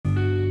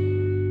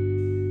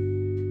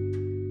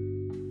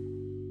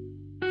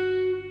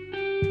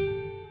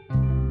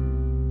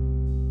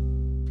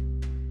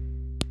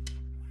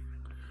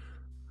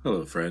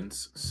Hello,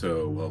 friends.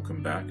 So,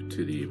 welcome back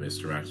to the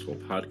Mr. Maxwell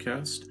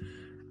podcast.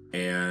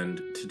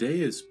 And today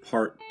is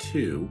part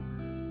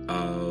 2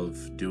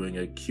 of doing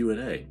a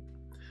Q&A.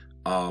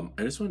 I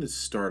just wanted to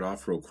start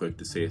off real quick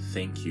to say a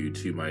thank you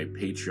to my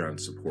Patreon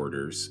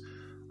supporters.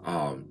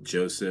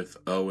 Joseph,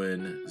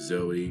 Owen,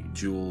 Zoe,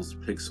 Jules,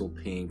 Pixel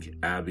Pink,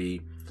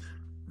 Abby,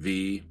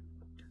 V.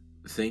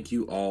 Thank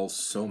you all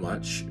so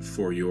much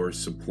for your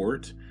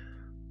support.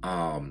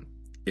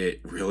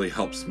 It really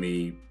helps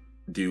me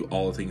do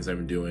all the things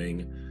I'm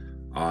doing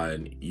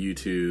on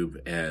YouTube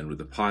and with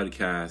the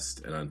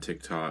podcast and on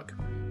TikTok.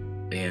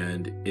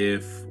 And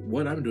if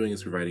what I'm doing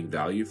is providing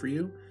value for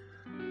you,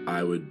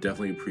 I would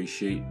definitely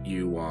appreciate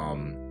you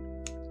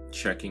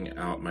checking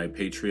out my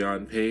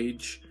Patreon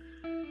page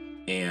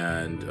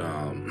and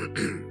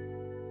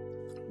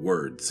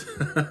words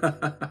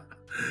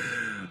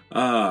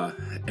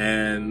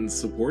and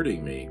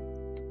supporting me.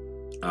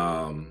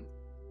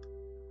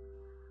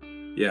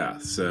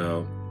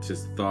 So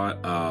just thought,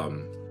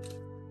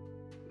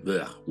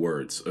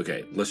 words.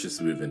 Okay, let's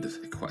just move into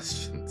the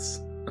questions.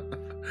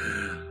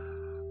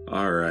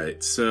 All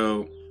right,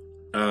 so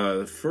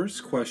the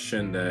first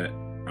question that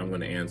I'm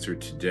going to answer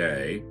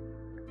today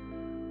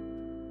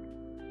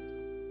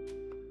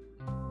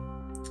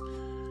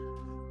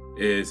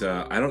is,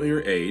 I don't know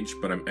your age,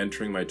 but I'm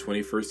entering my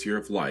 21st year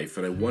of life,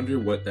 and I wonder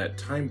what that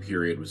time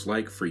period was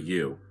like for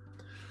you.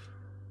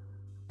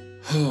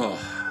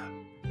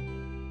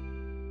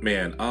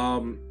 Man,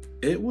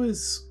 it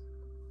was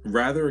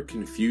rather a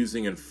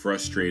confusing and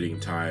frustrating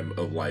time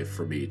of life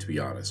for me, to be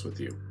honest with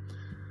you.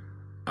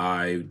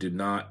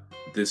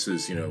 This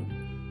is,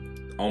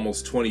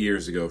 almost 20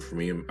 years ago for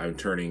me. I'm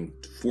turning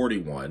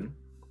 41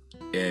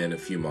 in a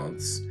few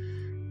months.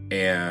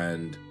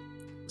 And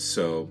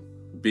so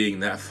being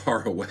that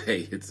far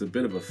away, it's a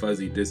bit of a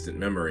fuzzy, distant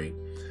memory.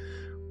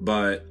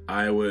 But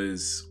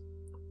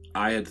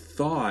I had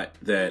thought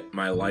that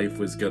my life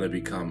was going to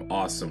become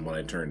awesome when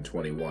I turned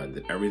 21,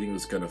 that everything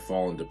was going to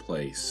fall into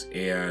place.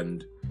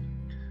 And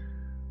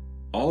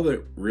all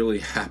that really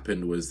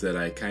happened was that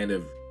I kind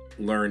of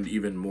learned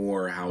even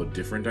more how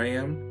different I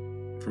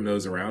am from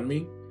those around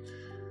me.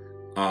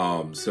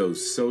 So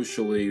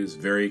socially, it was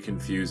very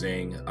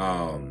confusing.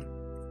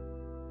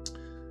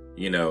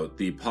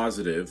 The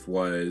positive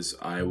was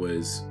I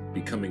was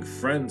becoming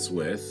friends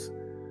with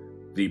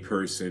the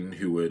person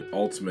who would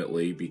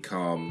ultimately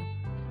become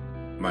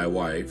my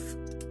wife,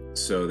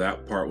 so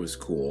that part was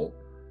cool.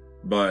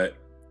 But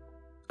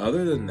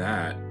other than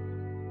that,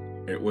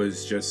 it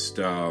was just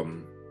I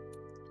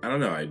don't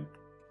know, I'd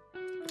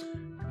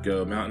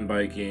go mountain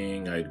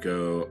biking, I'd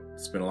go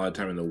spend a lot of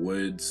time in the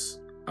woods,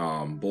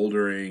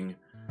 bouldering.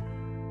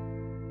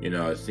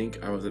 I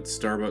think I was at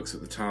Starbucks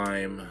at the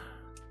time.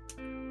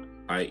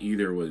 I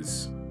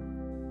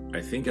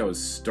think I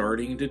was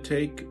starting to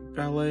take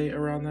ballet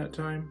around that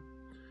time.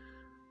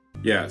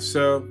 Yeah,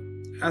 so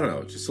I don't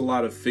know, just a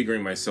lot of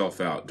figuring myself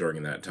out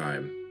during that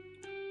time.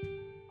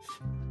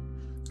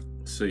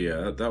 So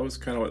yeah, that was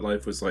kind of what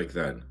life was like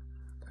then.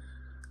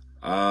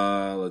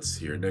 Let's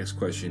see here. Next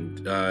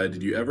question.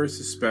 Did you ever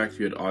suspect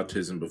you had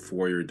autism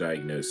before your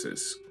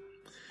diagnosis?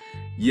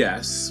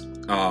 Yes.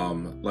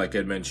 Like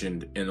I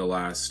mentioned in the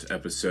last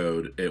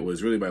episode, it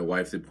was really my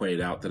wife that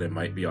pointed out that I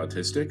might be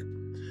autistic.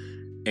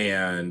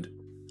 And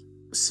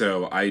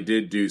so I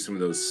did do some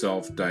of those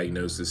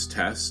self-diagnosis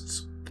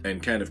tests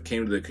and kind of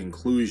came to the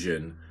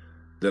conclusion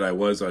that I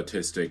was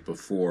autistic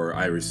before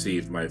I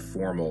received my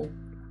formal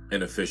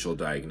and official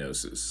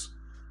diagnosis.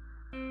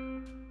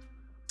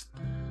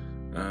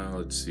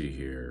 Let's see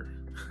here.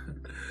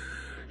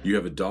 You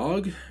have a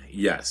dog?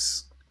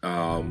 Yes.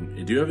 I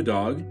do have a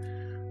dog.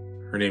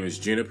 Her name is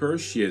Juniper.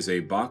 She is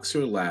a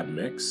boxer lab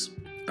mix.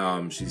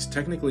 She's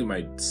technically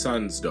my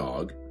son's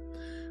dog.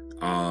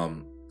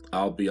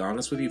 I'll be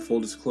honest with you, full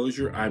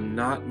disclosure, I'm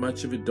not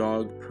much of a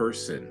dog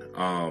person.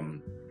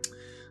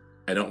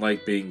 I don't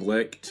like being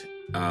licked.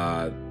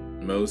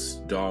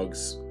 Most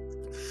dogs'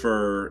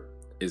 fur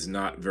is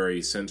not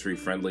very sensory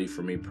friendly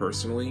for me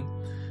personally,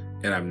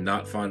 and I'm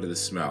not fond of the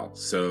smell.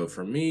 So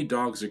for me,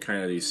 dogs are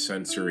kind of these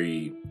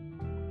sensory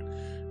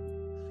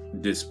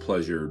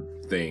displeasure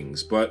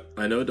things. But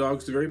I know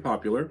dogs are very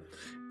popular,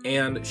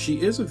 and she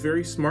is a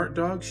very smart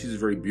dog. She's a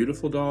very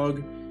beautiful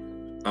dog.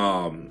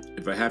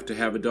 If I have to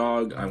have a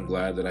dog, I'm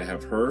glad that I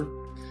have her.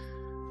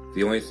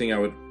 The only thing I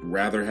would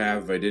rather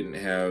have if I didn't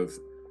have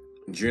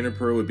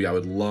Juniper would be I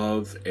would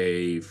love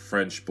a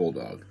French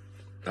bulldog.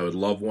 I would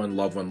love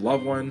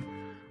one,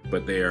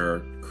 but they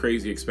are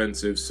crazy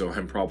expensive, so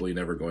I'm probably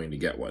never going to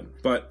get one.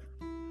 But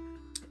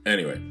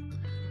anyway,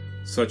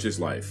 such is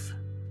life.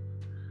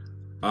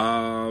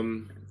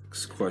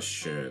 Next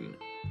question.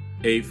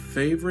 A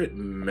favorite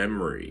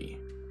memory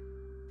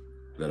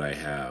that I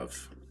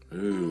have.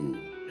 Ooh,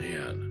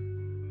 man.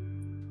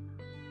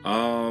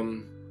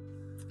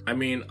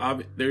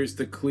 There's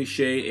the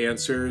cliche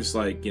answers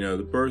like,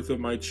 the birth of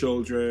my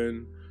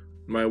children,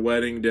 my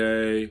wedding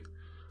day.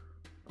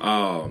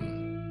 But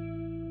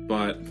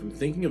if I'm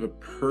thinking of a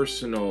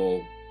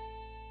personal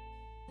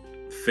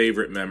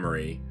favorite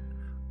memory,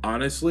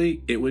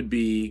 honestly, it would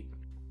be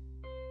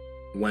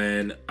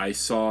when I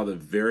saw the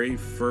very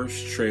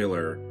first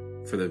trailer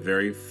for the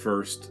very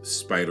first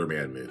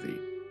Spider-Man movie.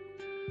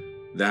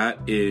 That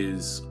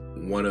is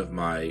one of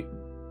my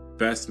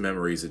best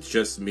memories. It's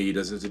just me. It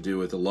doesn't have to do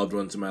with the loved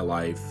ones in my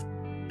life.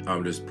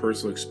 Just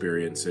personal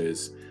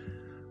experiences.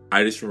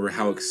 I just remember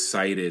how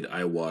excited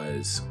I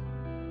was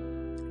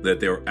that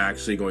they were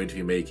actually going to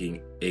be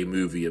making a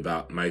movie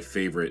about my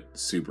favorite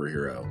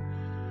superhero.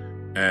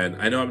 And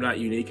I know I'm not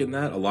unique in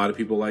that. A lot of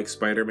people like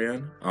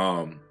Spider-Man.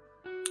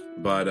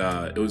 But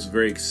it was a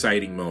very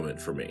exciting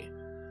moment for me.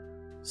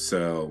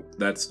 So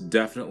that's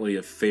definitely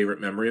a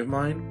favorite memory of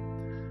mine.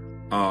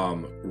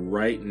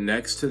 Right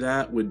next to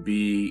that would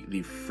be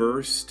the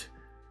first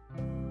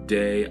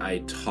day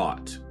I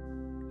taught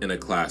in a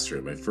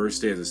classroom. My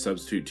first day as a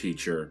substitute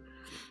teacher.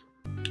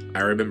 I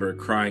remember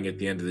crying at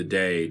the end of the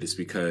day just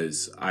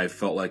because I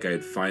felt like I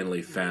had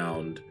finally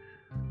found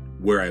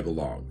where I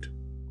belonged.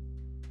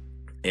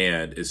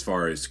 And as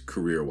far as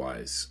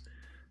career-wise.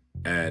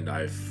 And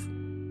that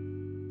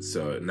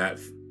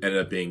ended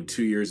up being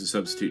 2 years of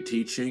substitute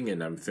teaching,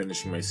 and I'm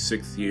finishing my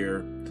 6th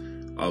year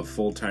of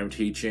full-time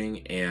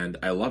teaching, and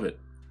I love it.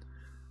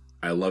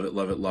 I love it,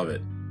 love it, love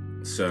it.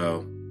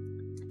 So,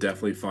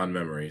 definitely fond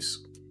memories.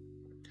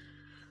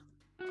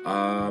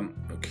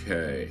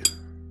 Okay.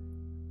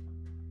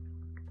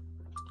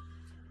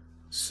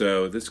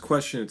 So, this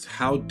question is,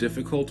 how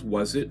difficult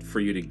was it for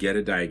you to get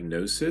a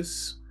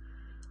diagnosis?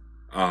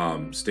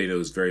 Stato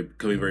is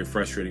becoming very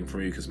frustrating for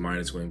me because mine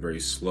is going very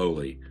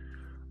slowly.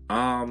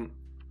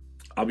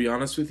 I'll be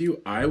honest with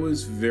you, I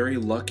was very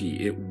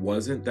lucky. It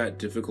wasn't that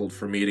difficult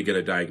for me to get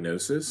a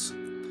diagnosis.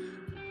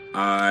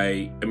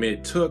 I mean,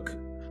 it took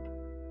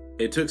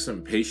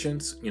some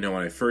patience. When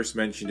I first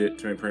mentioned it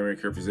to my primary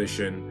care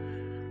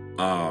physician,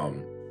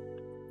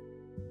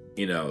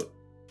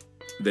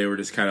 they were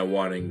just kind of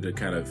wanting to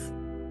kind of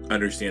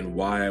understand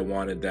why I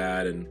wanted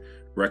that and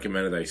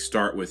recommended I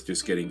start with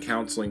just getting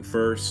counseling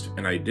first.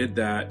 And I did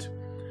that.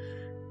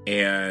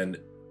 And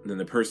then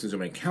the person who's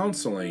doing my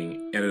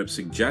counseling ended up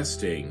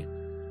suggesting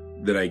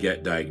that I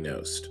get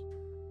diagnosed.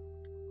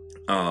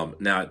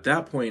 Now, at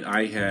that point,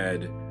 I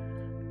had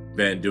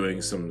been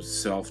doing some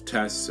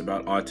self-tests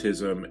about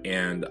autism,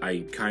 and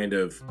I kind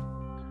of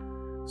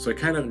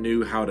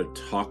knew how to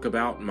talk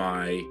about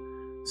my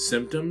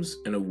symptoms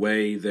in a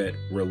way that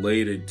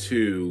related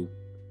to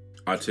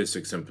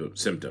autistic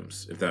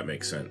symptoms, if that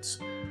makes sense.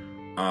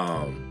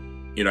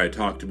 I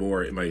talked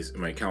more in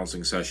my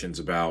counseling sessions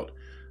about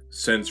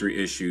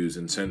sensory issues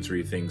and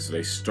sensory things that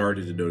I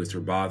started to notice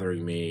were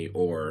bothering me,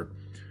 or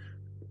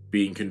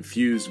being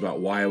confused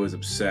about why I was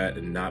upset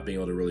and not being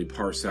able to really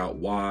parse out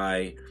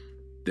why.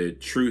 The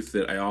truth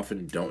that I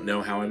often don't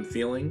know how I'm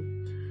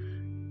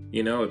feeling.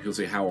 People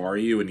say, "How are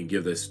you?" And you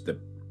give the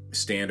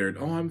standard,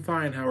 "Oh, I'm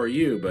fine, how are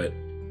you?" But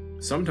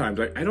sometimes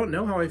I don't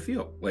know how I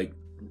feel. Like,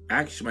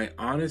 actually, my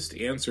honest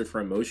answer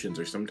for emotions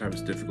are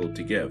sometimes difficult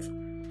to give.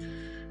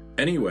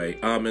 Anyway,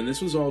 and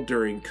this was all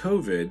during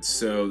COVID,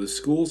 so the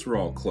schools were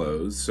all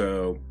closed,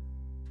 so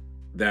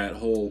that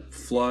whole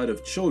flood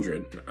of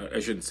children, I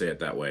shouldn't say it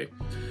that way,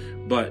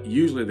 but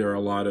usually there are a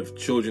lot of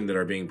children that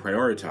are being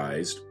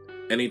prioritized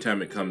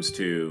anytime it comes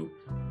to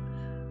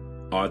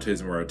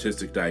autism or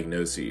autistic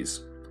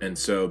diagnoses. And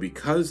so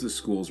because the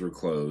schools were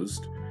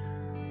closed,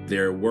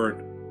 there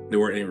weren't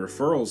any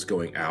referrals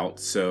going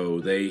out, so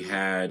they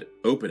had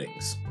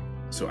openings.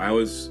 So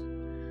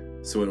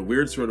in a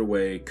weird sort of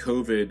way,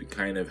 COVID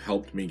kind of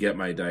helped me get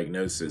my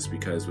diagnosis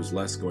because there was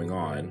less going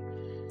on,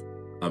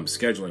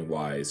 scheduling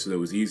wise, so it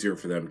was easier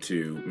for them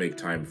to make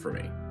time for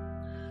me.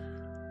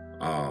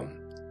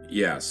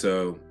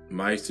 So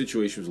my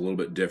situation was a little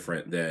bit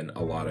different than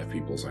a lot of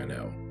people's I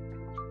know.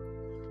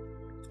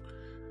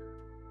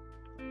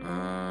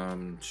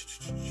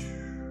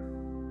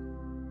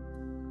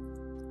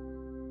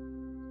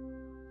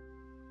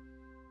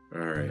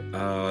 All right.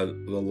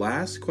 The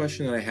last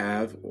question that I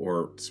have,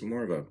 or it's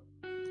more of a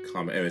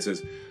comment. Anyway, it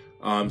says,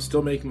 I'm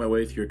still making my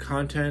way through your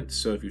content,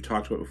 so if you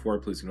talked about it before,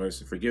 please ignore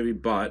this and forgive me.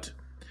 But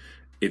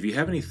if you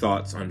have any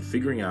thoughts on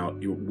figuring out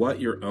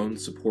what your own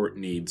support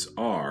needs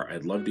are,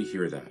 I'd love to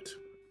hear that.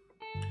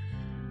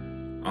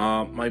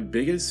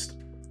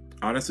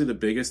 The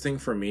biggest thing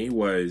for me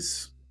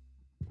was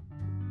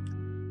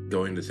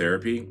going to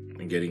therapy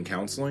and getting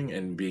counseling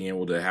and being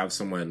able to have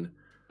someone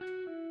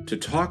to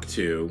talk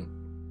to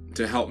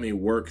help me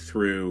work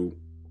through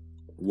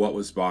what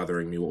was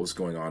bothering me, what was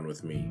going on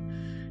with me.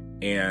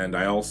 And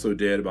I also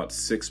did about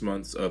 6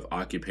 months of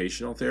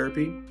occupational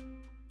therapy,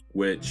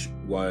 which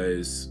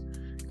was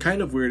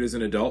kind of weird as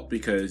an adult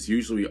because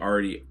usually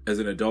as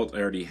an adult,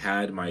 I already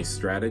had my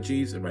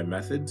strategies and my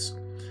methods.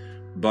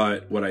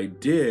 But what I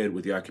did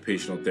with the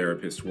occupational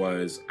therapist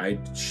was I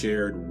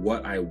shared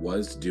what I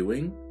was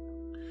doing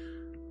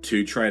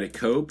to try to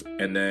cope,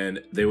 and then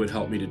they would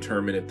help me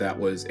determine if that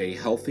was a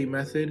healthy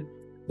method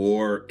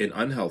or an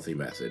unhealthy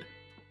method.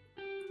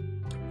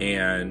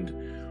 And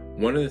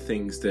one of the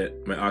things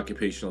that my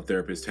occupational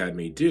therapist had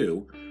me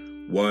do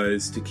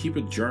was to keep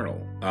a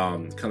journal,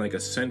 kind of like a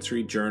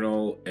sensory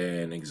journal,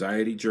 an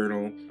anxiety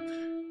journal,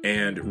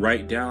 and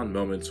write down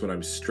moments when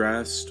I'm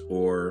stressed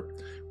or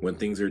when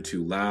things are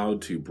too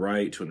loud, too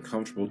bright, too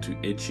uncomfortable, too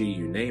itchy,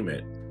 you name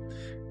it.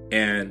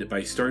 And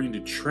by starting to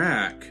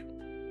track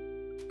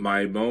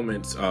my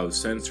moments of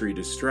sensory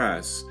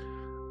distress,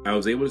 I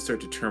was able to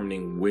start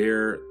determining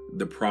where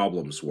the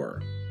problems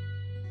were.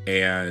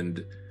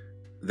 And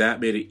that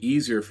made it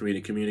easier for me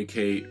to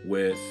communicate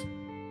with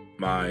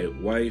my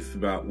wife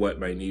about what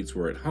my needs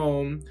were at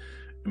home.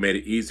 It made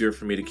it easier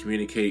for me to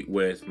communicate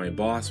with my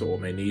boss about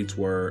what my needs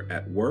were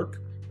at work.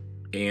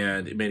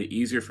 And it made it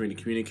easier for me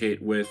to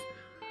communicate with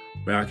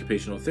my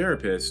occupational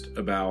therapist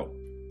about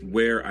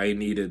where I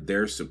needed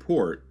their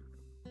support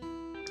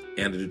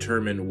and to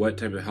determine what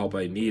type of help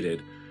I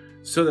needed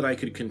so that I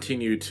could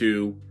continue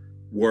to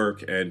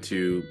work and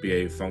to be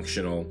a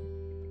functional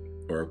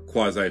or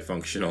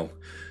quasi-functional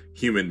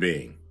human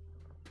being.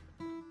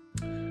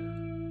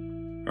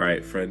 All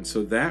right, friends,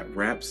 so that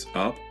wraps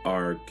up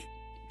our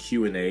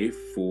Q&A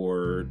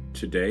for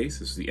today. So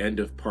this is the end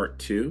of part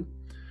 2.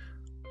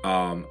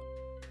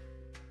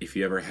 If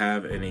you ever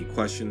have any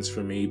questions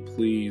for me,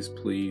 please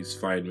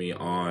find me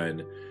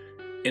on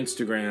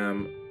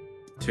Instagram,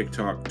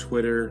 TikTok,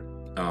 Twitter.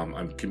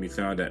 I can be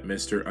found at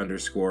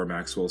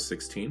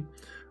Mr_Maxwell16.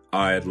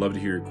 I'd love to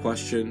hear your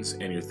questions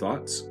and your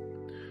thoughts.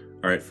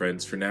 All right,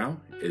 friends, for now,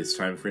 it's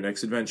time for your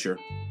next adventure.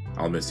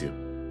 I'll miss you.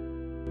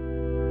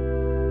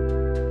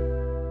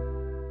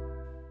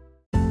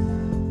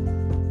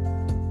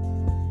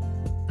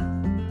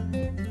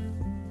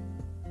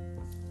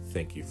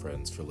 Thank you,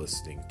 friends, for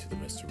listening to the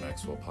Mr.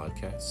 Maxwell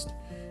podcast.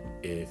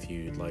 If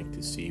you'd like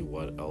to see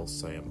what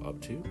else I am up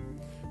to,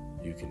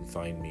 you can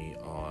find me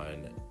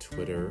on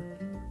Twitter,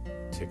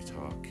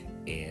 TikTok,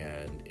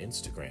 and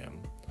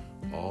Instagram,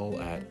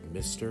 all at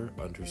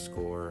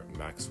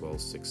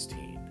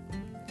Mr_Maxwell16.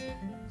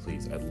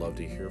 Please, I'd love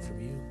to hear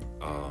from you.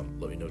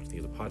 Let me know what you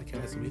think of the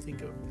podcast and what you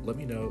think of. Let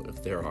me know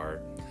if there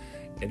are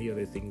any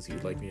other things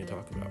you'd like me to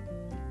talk about.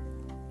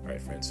 All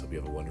right, friends, hope you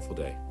have a wonderful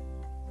day.